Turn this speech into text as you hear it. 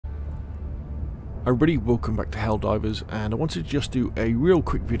Everybody, welcome back to Helldivers, and I wanted to just do a real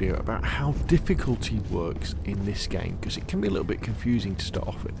quick video about how difficulty works in this game, because it can be a little bit confusing to start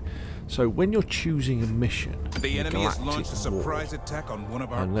off with. So when you're choosing a mission, the enemy has launched a surprise attack on one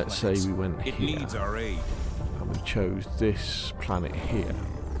of our and let's say we went here, needs our aid, and we chose this planet here.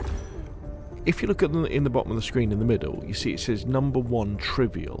 If you look at in the bottom of the screen in the middle, you see it says number 1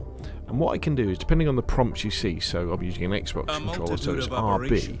 trivial. And what I can do is, depending on the prompts you see, so I'm using an Xbox controller, so it's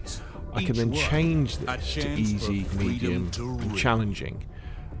RB, I can then change this to easy, medium, and challenging.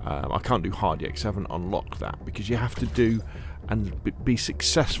 I can't do hard yet because I haven't unlocked that, because you have to do and be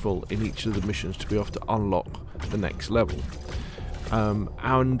successful in each of the missions to be able to unlock the next level.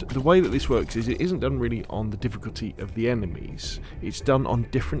 And the way that this works is it isn't done really on the difficulty of the enemies, it's done on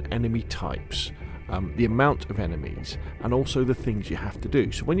different enemy types, the amount of enemies, and also the things you have to do.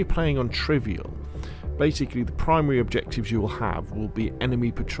 So when you're playing on trivial, basically the primary objectives you will have will be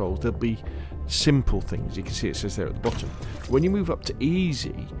enemy patrols. There'll be simple things, you can see it says there at the bottom. When you move up to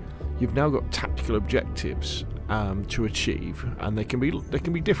easy, you've now got tactical objectives to achieve, and they can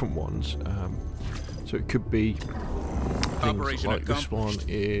be different ones. So it could be things like this one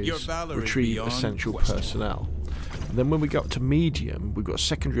is retrieve essential personnel. And then when we go up to medium, we've got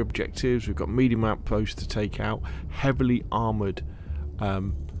secondary objectives, we've got medium outposts to take out, heavily armoured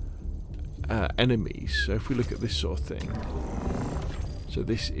enemies. So if we look at this sort of thing, so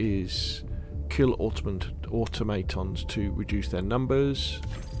this is kill automatons to reduce their numbers.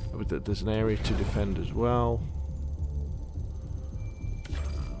 There's an area to defend as well.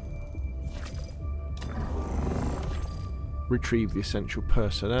 Retrieve the essential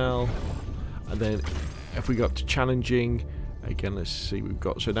personnel. And then if we go up to challenging, again, let's see, we've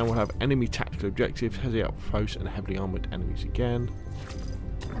got, so now we'll have enemy tactical objectives, heavy outposts, and heavily armoured enemies again.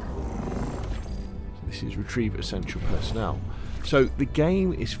 So this is retrieve essential personnel. So the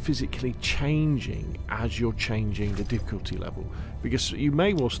game is physically changing as you're changing the difficulty level, because you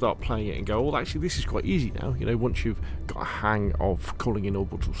may well start playing it and go, well, actually this is quite easy now, you know, once you've got a hang of calling in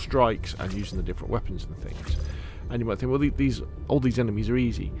orbital strikes and using the different weapons and things. And you might think, well, all these enemies are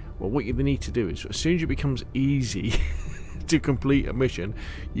easy. Well, what you need to do is, as soon as it becomes easy to complete a mission,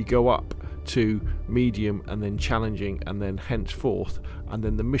 you go up to medium and then challenging and then henceforth, and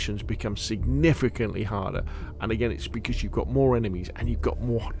then the missions become significantly harder. And again, it's because you've got more enemies and you get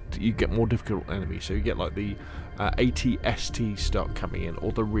more difficult enemies. So you get like the ATSTs start coming in,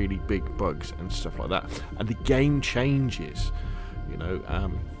 or the really big bugs and stuff like that, and the game changes, you know.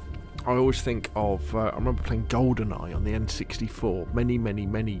 I always think of, I remember playing GoldenEye on the N64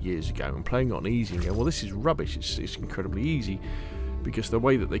 many years ago, and playing on easy and going, well, this is rubbish, it's incredibly easy, because the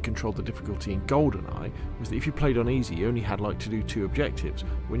way that they controlled the difficulty in GoldenEye was that if you played on easy, you only had like to do 2 objectives.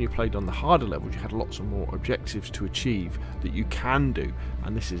 When you played on the harder levels, you had lots of more objectives to achieve that you can do,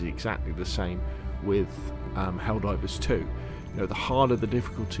 and this is exactly the same with Helldivers 2. You know, the harder the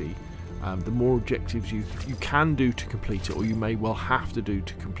difficulty, the more objectives you can do to complete it, or you may well have to do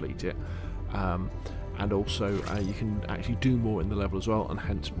to complete it, and also you can actually do more in the level as well, and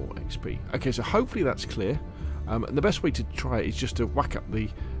hence more XP. Okay, so hopefully that's clear, and the best way to try it is just to whack up the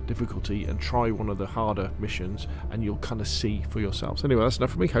difficulty and try one of the harder missions, and you'll kind of see for yourselves. Anyway, that's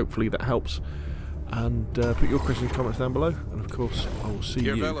enough for me. Hopefully that helps, and put your questions and comments down below, and of course I will see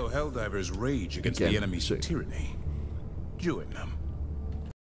you. Your fellow Helldivers rage against the enemy's tyranny. Join them.